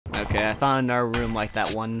Okay, I found another room like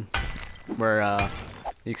that one where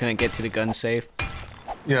you couldn't get to the gun safe.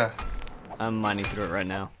 Yeah. I'm mining through it right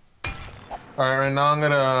now. Alright, right now I'm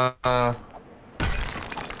gonna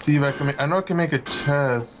see if I can make, I know I can make a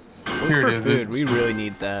chest. Look Here for it is. food. We really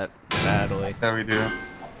need that badly. Yeah, we do.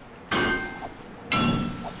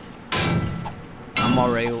 I'm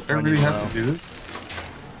already I running really have low. to do this.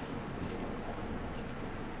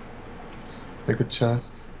 Make a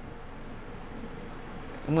chest.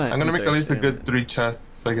 I'm I'm gonna eat make at their least a good salmon. 3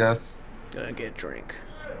 chests, I guess. Gonna get a drink.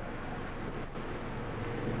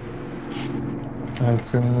 Alright,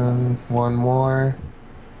 so one more.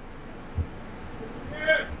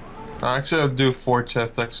 Actually, I'll do 4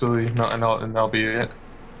 chests actually. No, and that'll be it.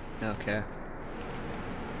 Okay.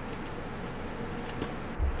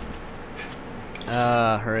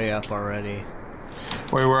 Hurry up already.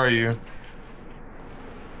 Wait, where are you?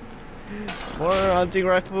 More hunting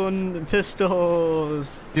rifle and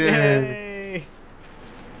pistols! Yay. Yay!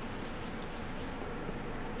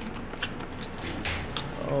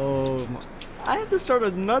 Oh, I have to start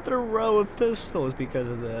another row of pistols because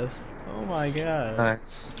of this. Oh my god.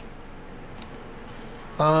 Nice.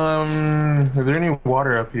 Is there any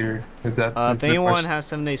water up here? Is If the anyone question? has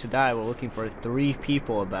 7 days to die, we're looking for 3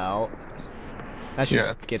 people about. That should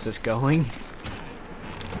Yes. get this going.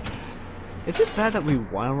 Is it bad that we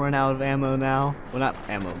want to run out of ammo now? Well, not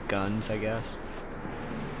ammo, guns, I guess.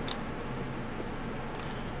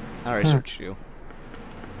 I already searched you.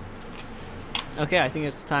 Okay, I think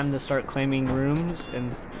it's time to start claiming rooms,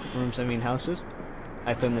 and rooms I mean houses.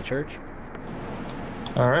 I claim the church.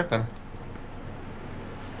 Alright then.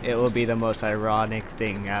 It will be the most ironic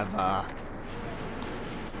thing ever.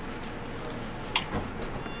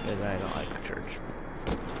 Because I don't like the church.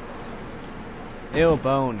 Ew,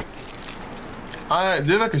 bone. There's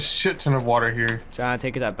like a shit ton of water here. John,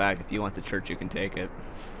 take that back. If you want the church, you can take it.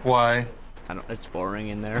 Why? I don't. It's boring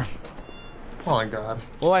in there. Oh my god.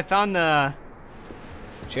 Well, I found the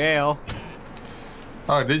jail.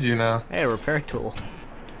 Oh, did you now? Hey, a repair tool.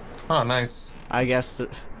 Oh, nice. I guess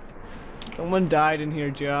someone died in here,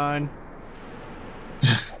 John.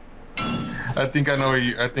 I think I know where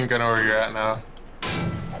I you're at now.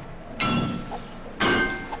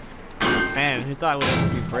 Man, who thought I would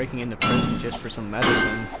ever be breaking into prison just for some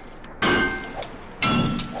medicine?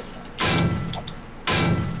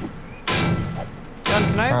 John,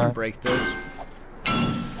 can I ever break this?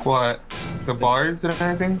 What? The bars and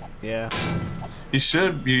everything? Yeah. You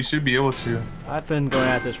should be able to. I've been going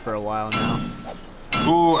at this for a while now.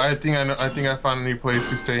 Ooh, I think I found a new place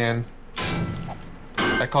to stay in.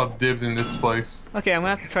 I called dibs in this place. Okay, I'm gonna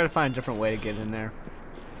have to try to find a different way to get in there.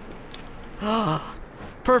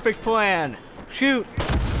 Perfect plan! Shoot!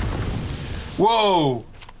 Whoa!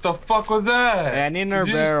 The fuck was that? Hey, I need another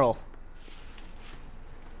Did you just- barrel.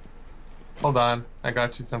 Hold on, I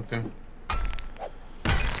got you something.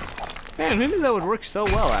 Man, maybe that would work so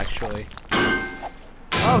well, actually.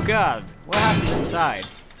 Oh god, what happened inside?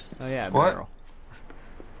 Oh yeah, a What? barrel.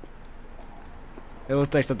 It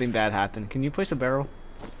looks like something bad happened. Can you place a barrel?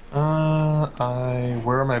 Where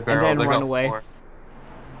are my barrels? then I run got away. 4.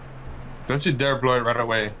 Don't you dare blow it right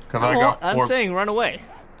away, cause Oh, I got 4. I'm saying run away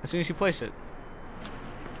as soon as you place it.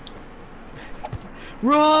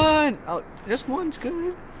 Run! Oh, just one's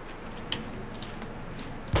good.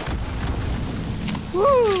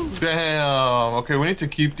 Woo! Damn. Okay, we need to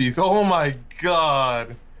keep these. Oh my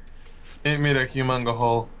god. It made a humongo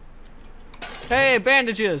hole. Hey,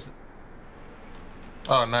 bandages!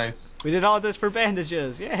 Oh, nice. We did all this for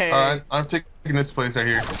bandages. Yay! Alright, I'm taking this place right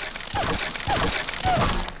here.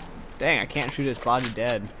 Dang, I can't shoot his body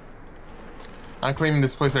dead. I'm claiming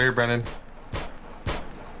this place right here, Brennan.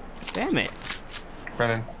 Damn it.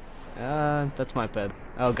 Brennan. That's my bed.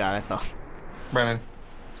 Oh god, I fell. Brennan.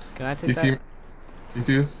 Can I take You that? see? Do you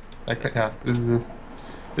see this? Yeah, this is this.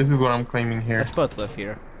 This is what I'm claiming here. Let's both live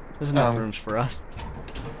here. There's enough Um, rooms for us.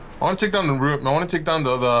 I want to take down the roof. I want to take down the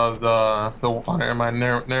wall. Never mind.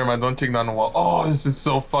 Never mind. Don't take down the wall. Oh, this is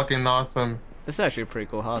so fucking awesome. This is actually a pretty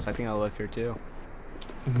cool house. I think I'll live here too.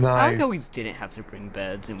 I Nice. like how we didn't have to bring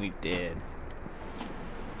beds, and we did.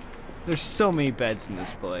 There's so many beds in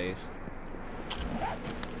this place.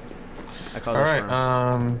 I call All this right.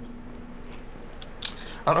 room.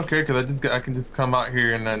 I don't care because I can just come out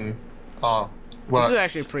here and then. Oh, This is what?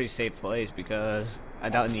 actually a pretty safe place because I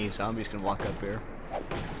doubt any zombies can walk up here.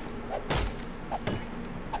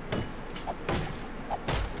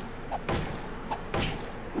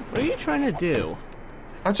 What are you trying to do?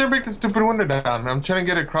 I'm trying to break the stupid window down. I'm trying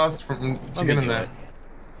to get across from to Let get me in do there. it.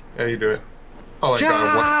 Yeah, you do it. Oh my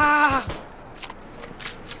god. What?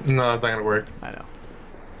 No, it's not gonna work. I know.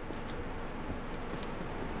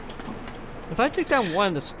 If I took down one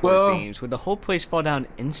of the support Well- beams, would the whole place fall down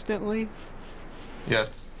instantly?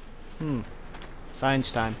 Yes.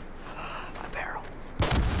 Science time. My barrel.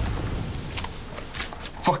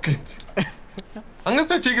 Fuck it. I'm gonna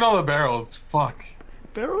start taking all the barrels. Fuck.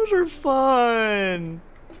 Barrels are fun.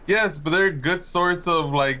 Yes, but they're a good source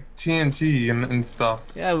of like TNT and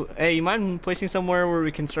stuff. Yeah. Hey, you mind placing somewhere where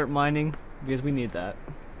we can start mining? Because we need that.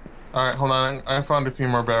 All right, hold on. I found a few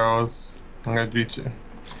more barrels. I'm gonna beat you.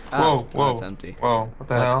 Ah, Whoa, whoa, It's empty. whoa! What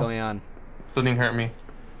the What's hell? going on? Something hurt me.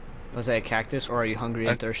 Was that a cactus, or are you hungry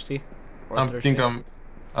and thirsty? Or I thirsty? think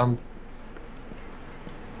I'm.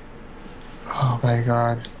 Oh my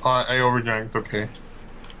god! Oh, I overdrank. Okay.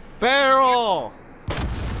 Barrel!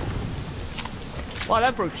 Wow,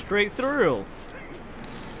 that broke straight through.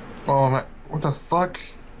 Oh my! What the fuck?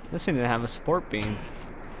 This thing didn't have a support beam.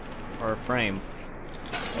 Or a frame.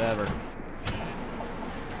 Whatever.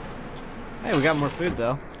 Hey, we got more food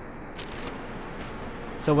though.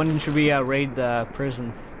 So when should we raid the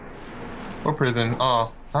prison? What prison?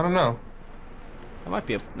 Oh, I don't know. That might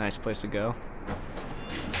be a nice place to go.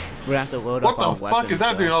 We're gonna have to load What up the on fuck weapons, is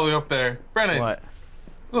that though. doing all the way up there, Brennan? What?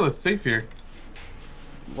 Oh, the safe here.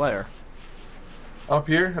 Where? Up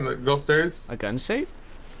here and go upstairs. A gun safe?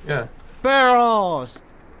 Yeah. Barrels!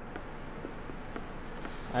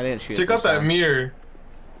 I didn't shoot. Check out that mirror.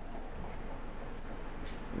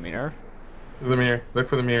 mirror. The mirror. Look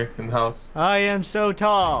for the mirror in the house. I am so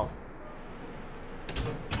tall.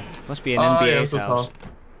 Must be an I NBA am so house. tall.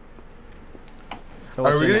 So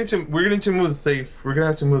Alright, what's in we're gonna need to move the safe. We're gonna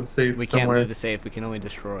have to move the safe We can't somewhere. move the safe. We can only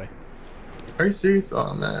destroy. Are you serious?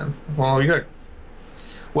 Oh man. Well, you got.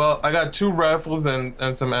 Well, I got 2 rifles and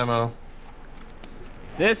some ammo.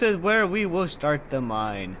 This is where we will start the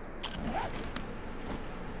mine.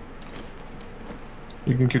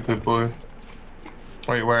 You can keep the blue.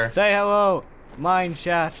 Wait, where? Say hello, mine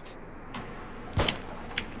shaft.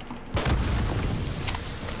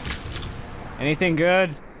 Anything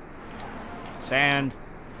good? Sand.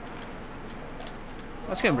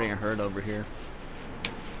 That's gonna bring a herd over here.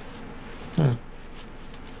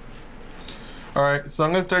 Alright, so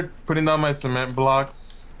I'm gonna start putting down my cement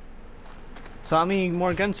blocks. So how many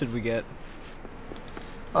more guns did we get?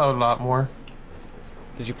 Oh, a lot more.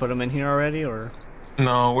 Did you put them in here already, or?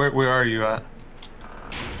 No, where are you at?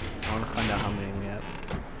 I want to find out how many we have.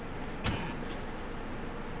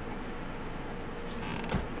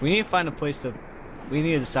 We need to find a place to. We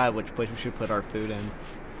need to decide which place we should put our food in.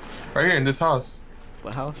 Right here in this house.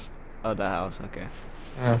 What house? Oh, that house. Okay.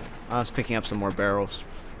 Yeah. I was picking up some more barrels.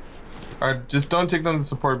 Alright, just don't take down the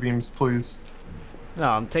support beams, please. No,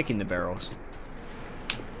 I'm taking the barrels.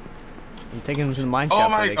 I'm taking them to the mine Oh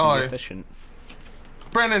shaft my where they can God. be efficient.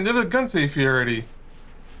 Brandon, there's a gun safe here already.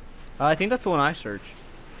 I think that's the one I searched.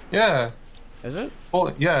 Yeah. Is it?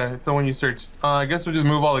 Well, yeah, it's the one you searched. I guess we'll just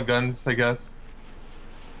move all the guns, I guess.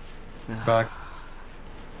 Back.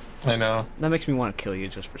 I know. That makes me want to kill you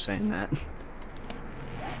just for saying that.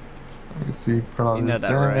 Let me see. Put all You know this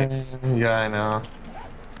that, right? in. Yeah, I know.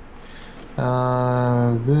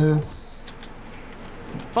 This.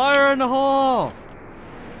 Fire in the hole!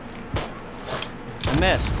 I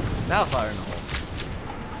missed. Now fire in the hole.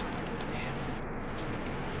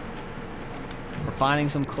 Damn. We're finding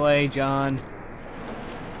some clay, John.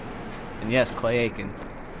 And yes, Clay Aiken.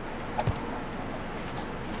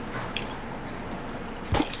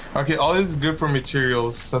 Okay, all this is good for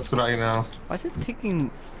materials. That's what I know. Why is it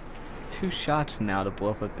taking 2 shots now to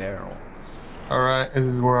blow up a barrel? Alright, this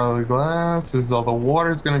is where all the glass, this is all the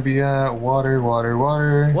water's gonna be at. Water, water,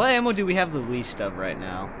 water. What ammo do we have the least of right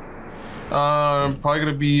now? Probably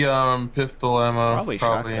gonna be pistol ammo. Probably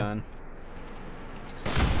shotgun.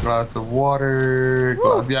 Glass of water. Woo.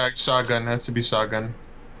 Glass. Yeah, shotgun. Has to be shotgun.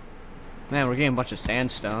 Man, we're getting a bunch of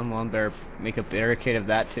sandstone. Well, I better make a barricade of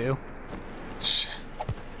that too.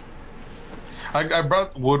 I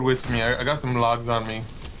brought wood with me. I got some logs on me.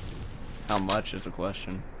 How much is the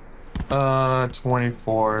question?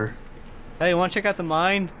 24. Hey, you want to check out the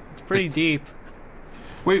mine? It's pretty 6. deep.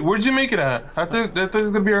 Wait, where'd you make it at? I thought that this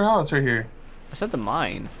is gonna be our house right here. I said the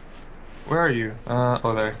mine. Where are you?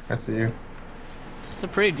 Oh there. I see you. It's a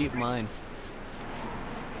pretty deep mine.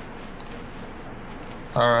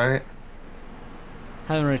 Alright.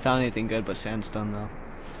 Haven't really found anything good but sandstone though.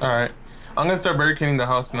 Alright. I'm gonna start barricading the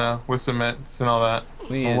house now with cement and all that.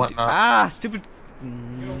 We and need whatnot. Ah, stupid.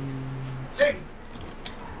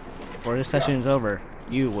 Before this session is over,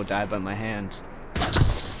 you will die by my hands.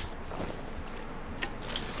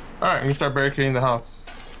 Alright, I'm gonna start barricading the house.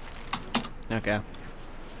 Okay.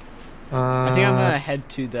 I think I'm gonna head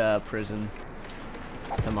to the prison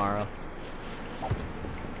tomorrow.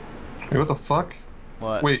 Wait, what the fuck?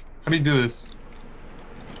 What? Wait, How do you do this?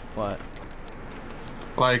 What?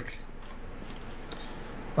 Like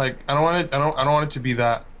I don't want it. I don't want it to be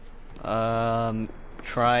that.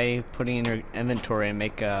 Try putting in your inventory and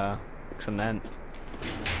make cement.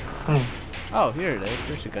 Hmm. Oh, here it is.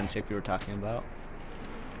 There's the gun safe you were talking about.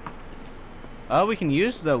 Oh, we can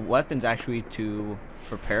use the weapons actually to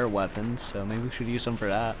repair weapons, so maybe we should use them for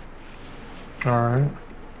that. All right.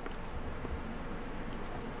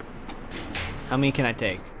 How many can I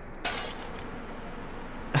take?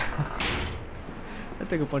 I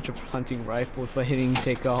took a bunch of hunting rifles by hitting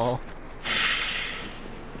take all.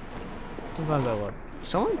 Sometimes I look.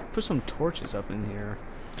 Someone put some torches up in here.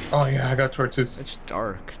 Oh yeah, I got torches. It's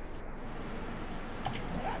dark.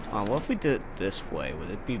 What if we did it this way? Would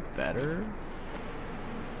it be better?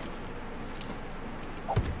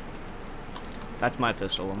 That's my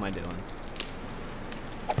pistol. What am I doing?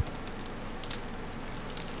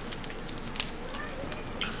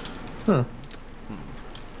 Huh.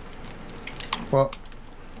 Well.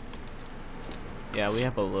 Yeah, we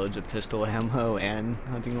have loads of pistol ammo and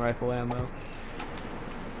hunting rifle ammo.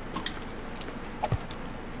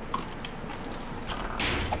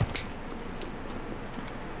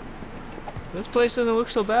 This place doesn't look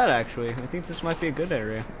so bad, actually. I think this might be a good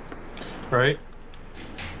area. Right?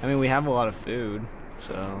 I mean, we have a lot of food,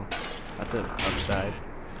 so that's an upside.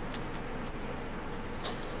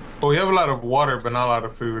 Well, we have a lot of water, but not a lot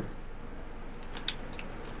of food.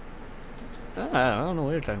 I don't know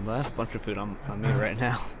what you're talking about. I have a bunch of food on me right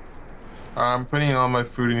now. I'm putting all my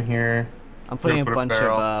food in here. I'm putting a Put bunch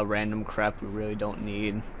barrel. of random crap we really don't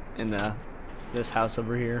need in this house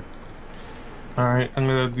over here. Alright, I'm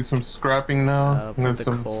gonna do some scrapping now. I'm gonna Put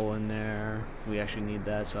the coal in there. We actually need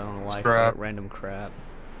that, so I don't know why I Scrap. put random crap.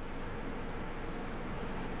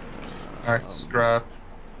 Alright, scrap.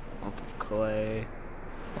 Lump of clay.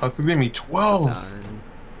 Oh, so give me 12. Iron.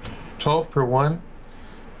 12 per one.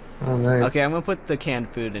 Oh, nice. Okay, I'm gonna put the canned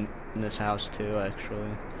food in this house too,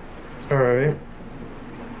 actually. Alright.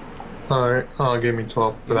 Alright. Oh, give me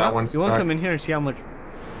 12 for that one You want to stack. come in here and see how much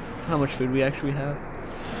food we actually have?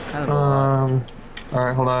 Kind of a lot.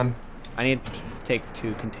 Alright, hold on. I need to take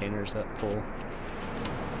 2 containers that full.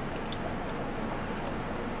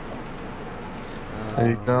 There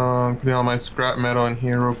you go. I'm putting all my scrap metal in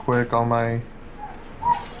here real quick. All my...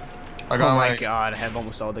 I got Oh my god, I have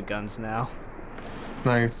almost all the guns now.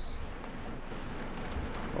 Nice.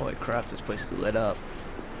 Holy crap, this place is lit up.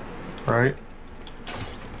 Right?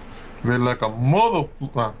 Lit like a mother...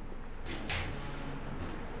 What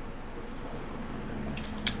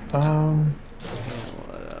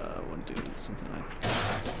do something like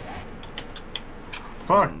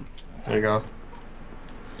Fuck. There you go.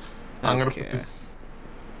 I'm gonna Okay. put this...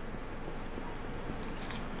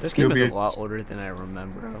 This game You'll is be a lot older than I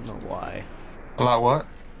remember. I don't know why. A lot what?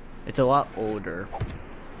 It's a lot older.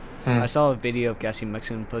 I saw a video of Gassy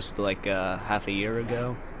Mexican posted like half a year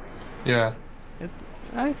ago. Yeah.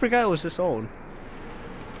 I forgot it was this old.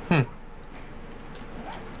 Hmm.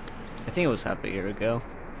 I think it was half a year ago.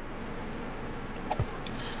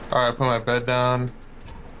 Alright, put my bed down.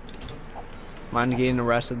 Mind getting the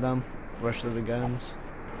rest of them? The rest of the guns?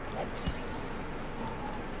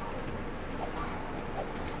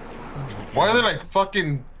 Why are there like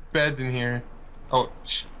fucking beds in here? Oh,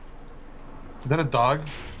 shh. Is that a dog?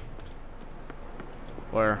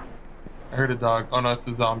 Where? I heard a dog. Oh no, it's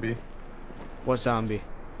a zombie. What zombie?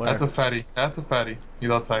 Where? That's a fatty. That's a fatty. He's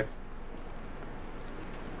outside.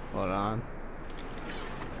 Hold on.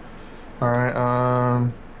 Alright,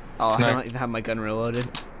 Oh, I don't Nice. even have my gun reloaded.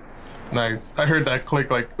 nice. I heard that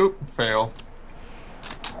click like, oop, fail.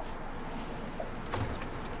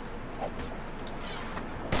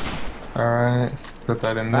 Alright, put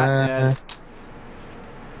that in Not there.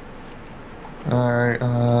 dead. Alright,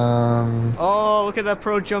 Oh, look at that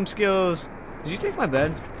pro jump skills. Did you take my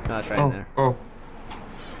bed? No, it's right in there. oh.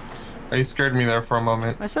 Oh, you scared me there for a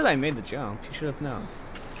moment. I said I made the jump. You should have known.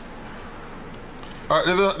 Alright,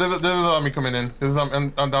 there's a zombie coming in.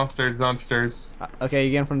 I'm downstairs, Okay,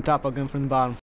 you get him from the top, I'll get him from the bottom.